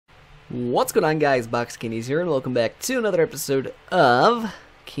What's going on, guys? Box Kinnies here, and welcome back to another episode of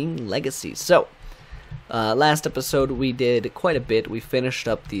King Legacy. So, last episode we did quite a bit. We finished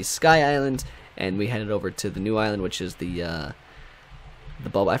up the Sky Island, and we headed over to the new island, which is the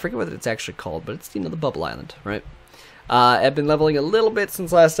bubble. I forget what it's actually called, but it's the Bubble Island, right? I've been leveling a little bit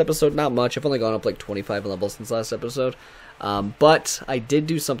since last episode, not much. I've only gone up like 25 levels since last episode, but I did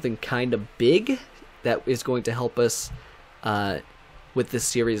do something kind of big that is going to help us with this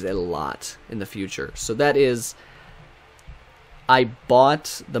series a lot in the future. So that is, I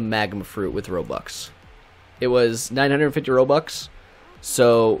bought the magma fruit with Robux. It was 950 Robux,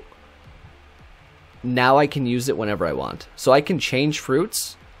 so now I can use it whenever I want. So I can change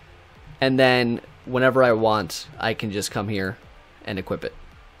fruits, and then whenever I want, I can just come here and equip it.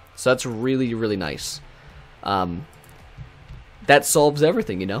 So that's really, really nice. That solves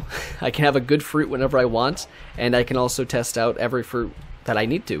everything, you know? I can have a good fruit whenever I want, and I can also test out every fruit that I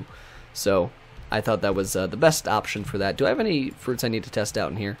need to. So I thought that was the best option for that. Do I have any fruits I need to test out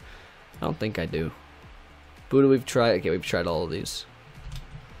in here? I don't think I do. Buddha we've tried. Okay, we've tried all of these.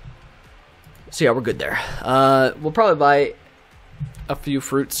 So yeah, we're good there. We'll probably buy a few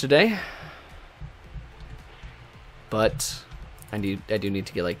fruits today, but I do need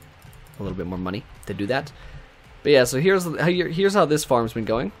to get like a little bit more money to do that. But yeah, so here's how this farm's been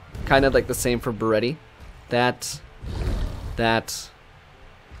going. Kind of like the same for Beretti. That, and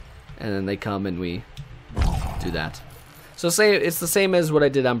then they come and we do that. So it's the same as what I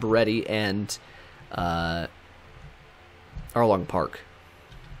did on Beretti and Arlong Park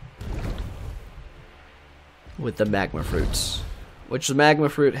with the magma fruits. Which the magma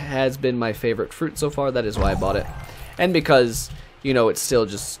fruit has been my favorite fruit so far. That is why I bought it. And because, you know, it's still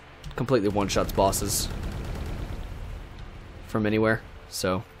just completely one-shots bosses from anywhere,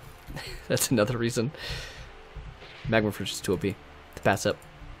 so that's another reason. Magma fruit is too OP to pass up.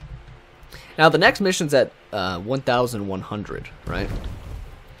 Now the next mission's at 1,100, right?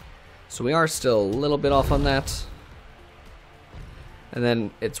 So we are still a little bit off on that. And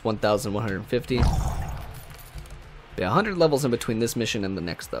then it's 1,150. Yeah, 100 levels in between this mission and the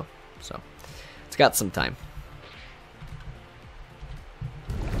next, though, so it's got some time.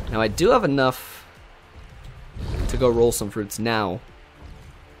 Now I do have enough to go roll some fruits now,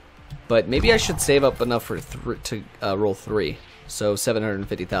 but maybe I should save up enough for to roll 3, so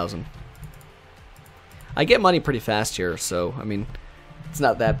 750,000. I get money pretty fast here, so I mean it's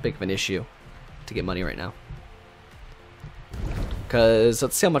not that big of an issue to get money right now, because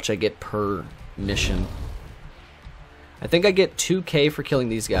let's see how much I get per mission. I think I get 2K for killing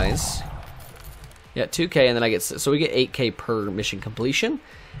these guys. Yeah, 2K, and then I get, so we get 8K per mission completion.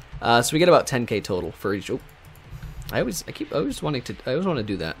 So we get about 10K total for each. Oh, I always want to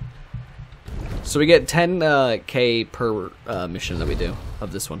do that. So we get 10K per mission that we do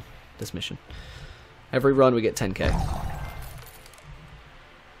of this mission. Every run we get 10K.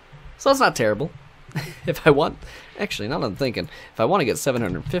 So that's not terrible. If I want, actually, now that I'm thinking, if I want to get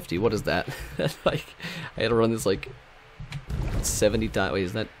 750, what is that? That's like, I had to run this like 70 times. Wait,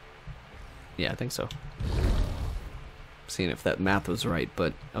 is that? Yeah, I think so. Seeing if that math was right,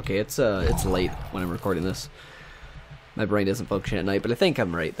 but okay, it's late when I'm recording this. My brain doesn't function at night, but I think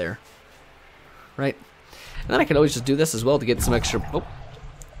I'm right there. Right? And then I can always just do this as well to get some extra,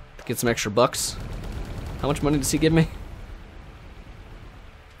 bucks. How much money does he give me?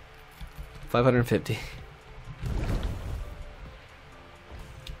 550.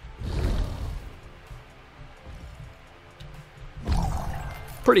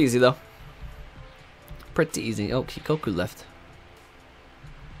 Pretty easy though. Pretty easy. Oh, Kikoku left.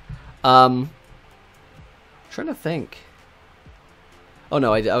 Trying to think. Oh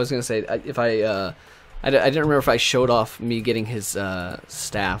no, I was gonna say if I didn't remember if I showed off me getting his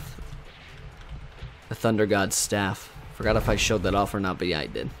staff, the Thunder God's staff. Forgot if I showed that off or not, but yeah, I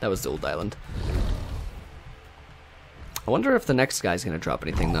did. That was the old island. I wonder if the next guy's gonna drop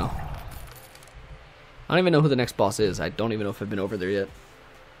anything though. I don't even know who the next boss is. I don't even know if I've been over there yet.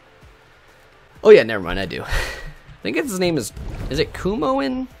 Oh yeah, never mind, I do. I think his name is it Kumo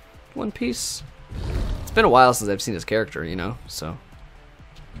in One Piece? It's been a while since I've seen his character, you know, so.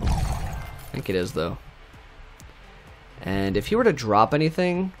 I think it is, though. And if he were to drop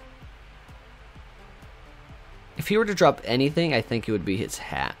anything, I think it would be his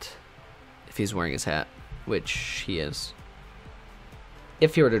hat. If he's wearing his hat, which he is.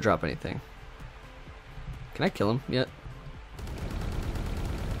 If he were to drop anything. Can I kill him yet?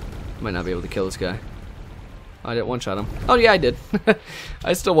 Might not be able to kill this guy. Oh, I didn't one-shot him. Oh yeah, I did.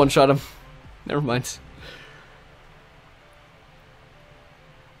 I still one-shot him. Never mind.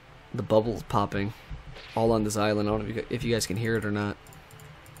 The bubble's popping all on this island. I don't know if you guys can hear it or not.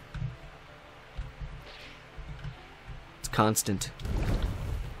 constant.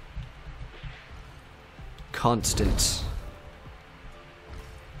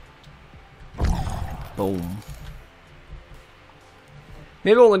 Boom.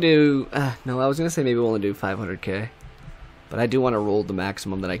 Maybe we'll only do... no, I was going to say maybe we'll only do 500k. But I do want to roll the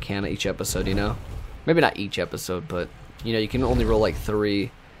maximum that I can each episode, you know? Maybe not each episode, but, you know, you can only roll like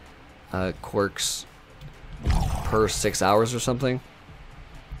 3 quirks per 6 hours or something.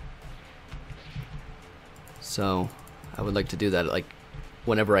 So, I would like to do that, like,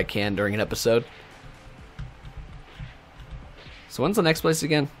 whenever I can during an episode. So when's the next place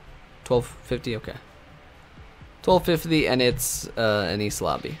again? 12:50? Okay. 12:50, and it's an East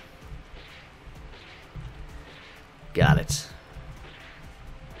Lobby. Got it.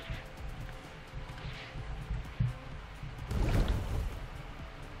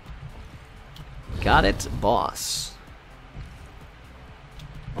 Got it, boss.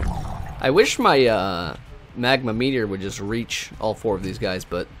 I wish my magma meteor would just reach all 4 of these guys,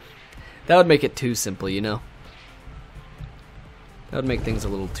 but that would make it too simple, you know? That would make things a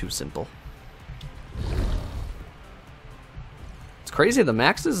little too simple. It's crazy. The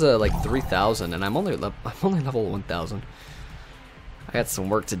max is like 3,000, and I'm only level 1,000. I got some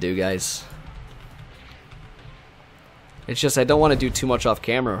work to do, guys. It's just I don't want to do too much off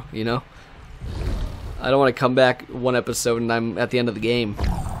camera, you know? I don't want to come back one episode and I'm at the end of the game.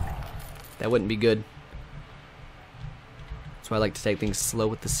 That wouldn't be good. That's why I like to take things slow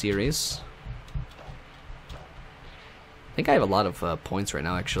with the series. I think I have a lot of points right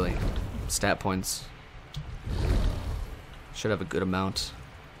now, actually. Stat points. Should have a good amount.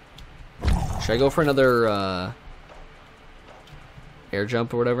 Should I go for another air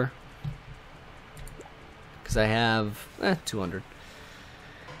jump or whatever? Because I have 200.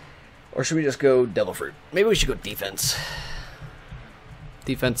 Or should we just go devil fruit? Maybe we should go defense.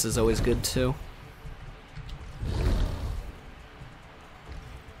 Defense is always good too.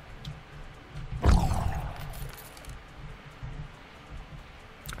 I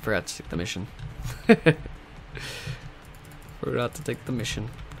forgot to take the mission. Forgot to take the mission.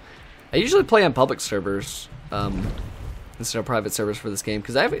 I usually play on public servers instead of private servers for this game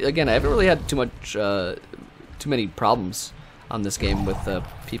because I haven't really had too many problems on this game with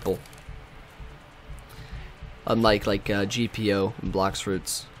people. Unlike like GPO and Blocks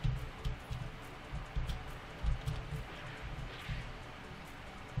Fruits.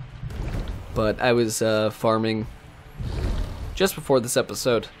 But I was farming just before this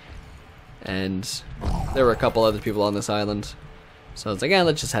episode, and there were a couple other people on this island, so I was like,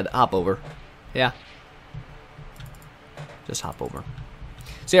 let's just hop over. Yeah, just hop over.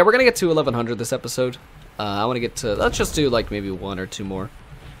 So yeah, we're gonna get to 1100 this episode. I want to get to, let's just do like maybe 1 or 2 more.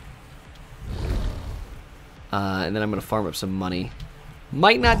 And then I'm going to farm up some money.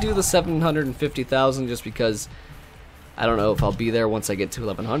 Might not do the 750,000 just because I don't know if I'll be there once I get to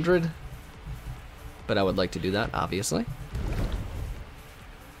 1100. But I would like to do that, obviously.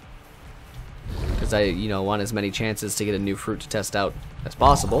 Because I, want as many chances to get a new fruit to test out as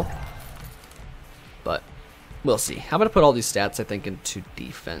possible. But we'll see. I'm going to put all these stats, I think, into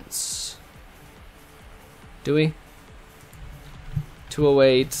defense. Do we?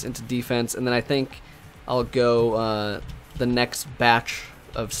 208 into defense, and then I think I'll go the next batch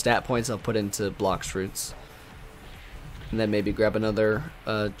of stat points I'll put into Blocks Fruits. And then maybe grab another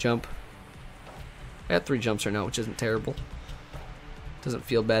jump. I got 3 jumps right now, which isn't terrible. Doesn't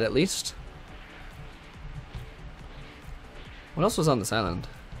feel bad, at least. What else was on this island?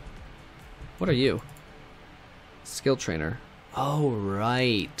 What are you? Skill trainer. Oh,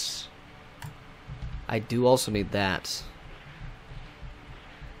 right. I do also need that.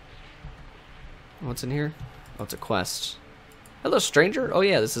 What's in here? Oh, it's a quest. Hello, stranger. Oh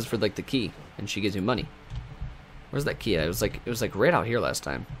yeah, this is for like the key, and she gives you money. Where's that key? It was like right out here last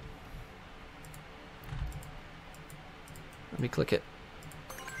time. Let me click it.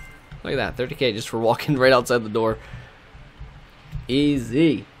 Look at that, 30k just for walking right outside the door.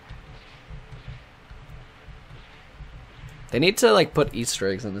 Easy. They need to like put Easter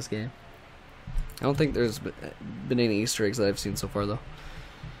eggs in this game. I don't think there's been any Easter eggs that I've seen so far though.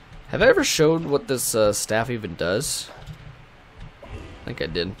 Have I ever showed what this staff even does? I think I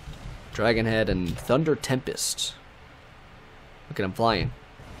did. Dragon Head and Thunder Tempest. Look at him flying.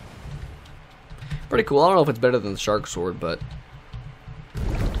 Pretty cool. I don't know if it's better than the Shark Sword, but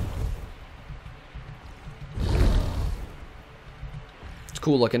it's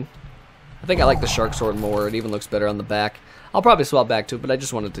cool looking. I think I like the Shark Sword more. It even looks better on the back. I'll probably swap back to it, but I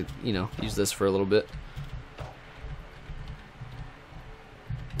just wanted to, use this for a little bit.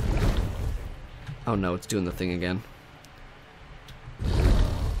 Oh no, it's doing the thing again.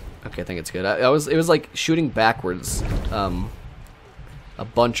 Okay, I think it's good. It was like shooting backwards a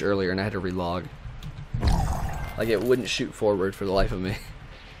bunch earlier, and I had to relog. Like it wouldn't shoot forward for the life of me.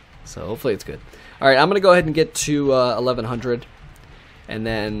 So hopefully it's good. All right, I'm gonna go ahead and get to 1100, and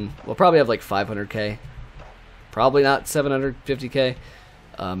then we'll probably have like 500k. Probably not 750k.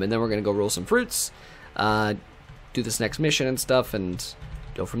 And then we're gonna go roll some fruits, do this next mission and stuff, and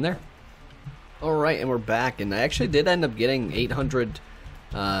go from there. All right, and we're back, and I actually did end up getting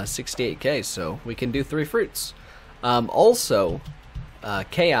 868k, so we can do 3 fruits. Also,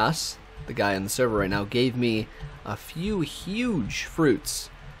 Chaos, the guy on the server right now, gave me a few huge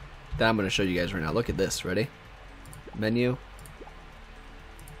fruits that I'm going to show you guys right now. Look at this. Ready? Menu.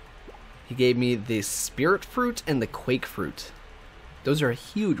 He gave me the Spirit Fruit and the Quake Fruit. Those are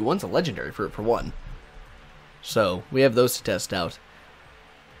huge. One's a legendary fruit for one. So, we have those to test out.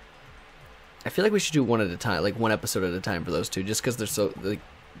 I feel like we should do one at a time, like one episode at a time for those two, just because they're so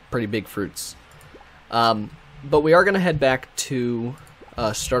pretty big fruits. But we are going to head back to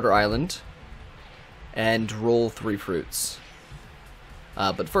Starter Island and roll 3 fruits.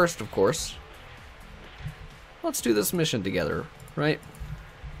 But first, of course, let's do this mission together, right?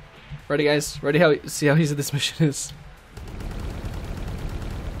 Ready, guys? Ready? See how easy this mission is?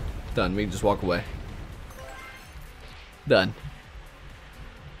 Done. We can just walk away. Done.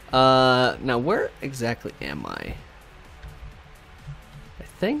 Now where exactly am I? I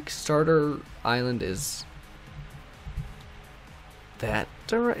think Starter Island is that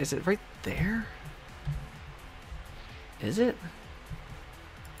direct. Is it right there? Is it?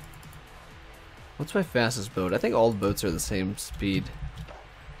 What's my fastest boat? I think all the boats are the same speed.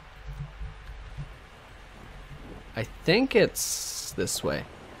 I think it's this way.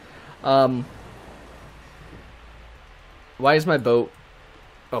 Why is my boat...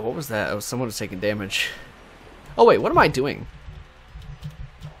 Oh, what was that? Oh, someone was taking damage. Oh, wait, what am I doing?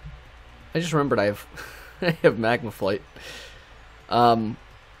 I just remembered I have I have magma flight. But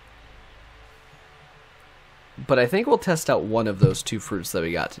I think we'll test out one of those 2 fruits that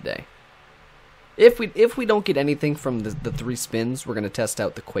we got today. If we don't get anything from the 3 spins, we're going to test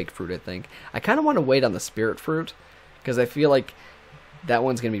out the Quake Fruit, I think. I kind of want to wait on the Spirit Fruit, because I feel like that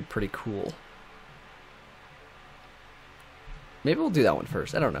one's going to be pretty cool. Maybe we'll do that one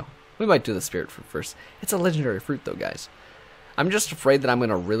first. I don't know. We might do the Spirit Fruit first. It's a legendary fruit, though, guys. I'm just afraid that I'm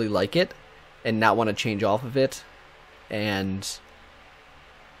going to really like it and not want to change off of it. And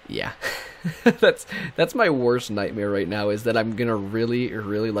yeah, that's my worst nightmare right now, is that I'm going to really,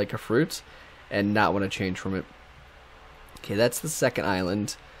 really like a fruit and not want to change from it. Okay, that's the second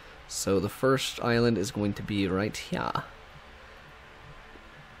island. So the first island is going to be right here.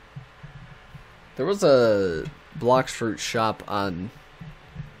 There was a Blocks Fruit shop on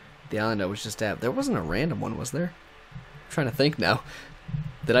the island I was just at. There wasn't a random one, was there? I'm trying to think now.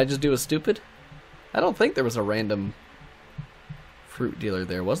 Did I just do a stupid? I don't think there was a random fruit dealer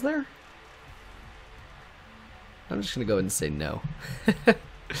there, was there? I'm just gonna go ahead and say no.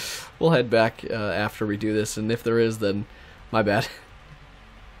 We'll head back after we do this, and if there is, then my bad.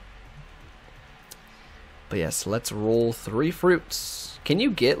 But yes, let's roll 3 fruits. Can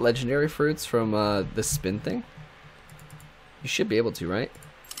you get legendary fruits from this spin thing? You should be able to, right?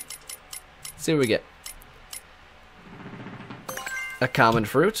 Let's see what we get. A common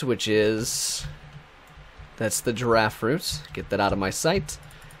fruit, which is... That's the giraffe fruit. Get that out of my sight.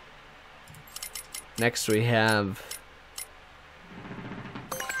 Next we have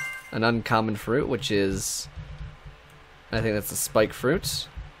an uncommon fruit, which is... I think that's the spike fruit.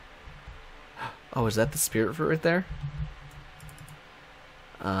 Oh, is that the spirit fruit right there?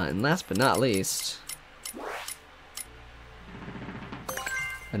 And last but not least...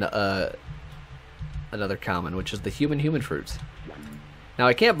 another common, which is the human fruit. Now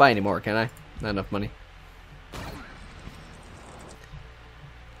I can't buy any more, can I? Not enough money.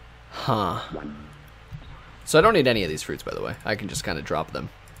 Huh. So I don't need any of these fruits, by the way. I can just kind of drop them.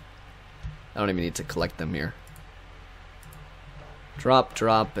 I don't even need to collect them here. Drop,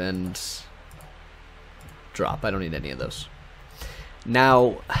 drop, and... drop. I don't need any of those.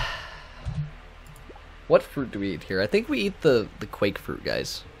 Now... what fruit do we eat here? I think we eat the Quake Fruit,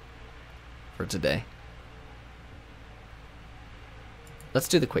 guys. For today. Let's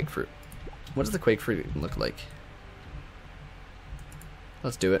do the Quake Fruit. What does the Quake Fruit look like?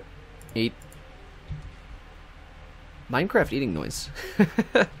 Let's do it. Eat. Minecraft eating noise.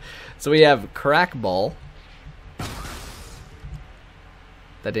 So we have Crack Ball.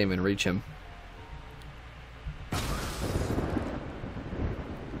 That didn't even reach him.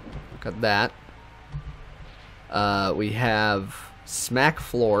 Got that. We have Smack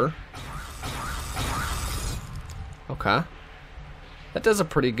Floor. Okay. That does a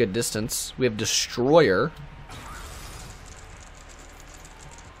pretty good distance. We have Destroyer.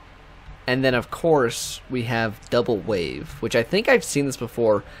 And then, of course, we have Double Wave, which I think I've seen this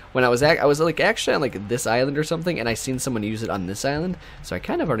before. When I was like actually on like this island or something, and I seen someone use it on this island, so I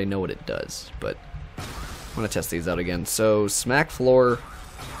kind of already know what it does. But I'm gonna test these out again. So Smack Floor,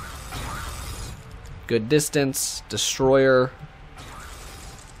 good distance, Destroyer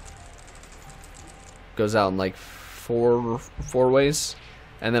goes out in like four ways,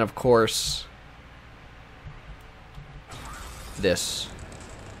 and then of course this.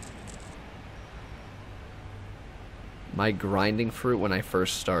 My grinding fruit when I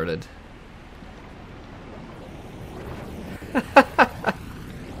first started.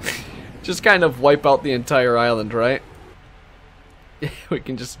 Just kind of wipe out the entire island, right? we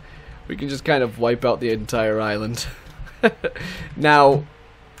can just kind of wipe out the entire island. Now,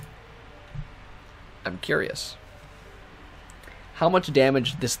 I'm curious how much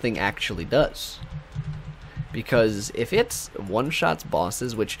damage this thing actually does. Because if it's one-shots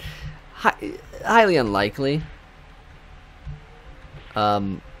bosses, which highly unlikely. Let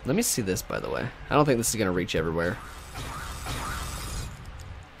me see this, by the way. I don't think this is going to reach everywhere.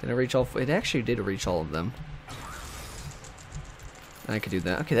 Did it reach all? It actually did reach all of them. I could do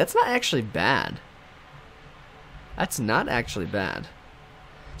that. Okay, that's not actually bad. That's not actually bad.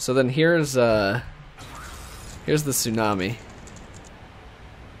 So then here's the tsunami.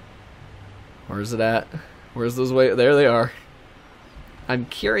 Where's it at? Where's those waves? There they are. I'm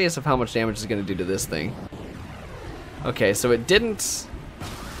curious of how much damage it's going to do to this thing. Okay, so it didn't...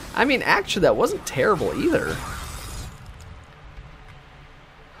 I mean, actually, that wasn't terrible either.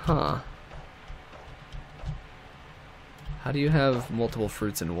 Huh. How do you have multiple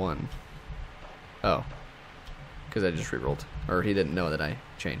fruits in one? Oh. Because I just rerolled. Or he didn't know that I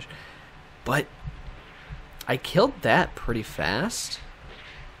changed. But I killed that pretty fast.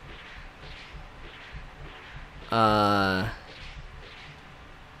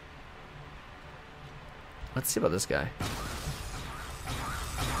 Let's see about this guy.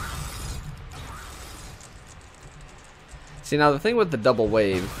 See, now the thing with the double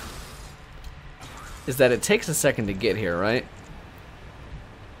wave is that it takes a second to get here, right?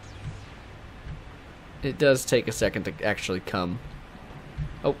 It does take a second to actually come.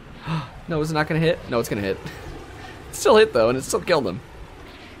 Oh, no, is it not going to hit? No, it's going to hit. It still hit, though, and it still killed him.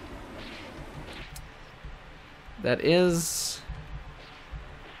 That is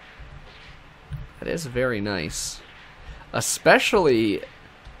very nice. Especially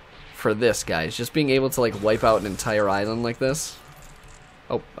for this, guys. Just being able to, like, wipe out an entire island like this.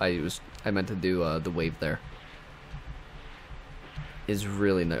 Oh, I meant to do the wave there. Is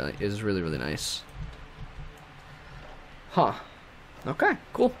really really nice. Huh. Okay,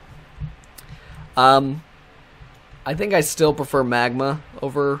 cool. I think I still prefer magma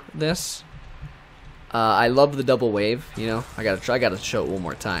over this. I love the double wave, you know. I gotta show it one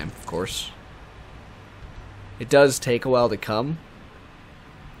more time, of course. It does take a while to come.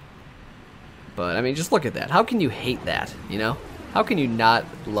 But, I mean, just look at that. How can you hate that, you know? How can you not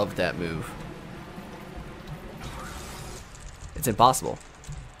love that move? It's impossible.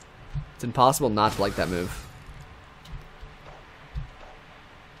 It's impossible not to like that move.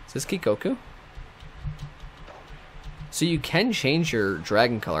 Is this Kikoku? So you can change your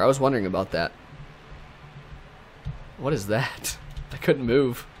dragon color. I was wondering about that. What is that? I couldn't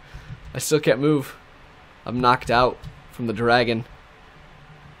move. I still can't move. I'm knocked out from the dragon.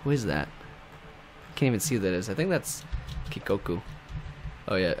 Who is that? I can't even see who that is. I think that's Kikoku.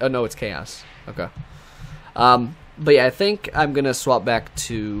 Oh yeah. Oh no, it's Chaos. Okay. But yeah, I think I'm gonna swap back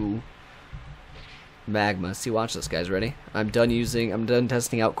to magma. See, watch this, guys. Ready? I'm done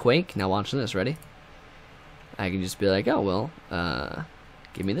testing out Quake. Now watch this. Ready? I can just be like, oh well,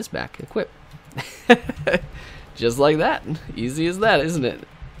 give me this back. Equip. Just like that. Easy as that, isn't it?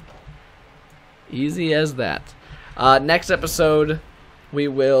 Easy as that. Next episode, we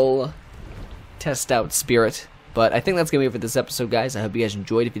will test out Spirit. But I think that's going to be it for this episode, guys. I hope you guys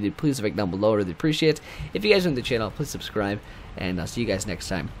enjoyed. If you did, please leave a like down below. I really appreciate it. If you guys are new to the channel, please subscribe. And I'll see you guys next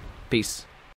time. Peace.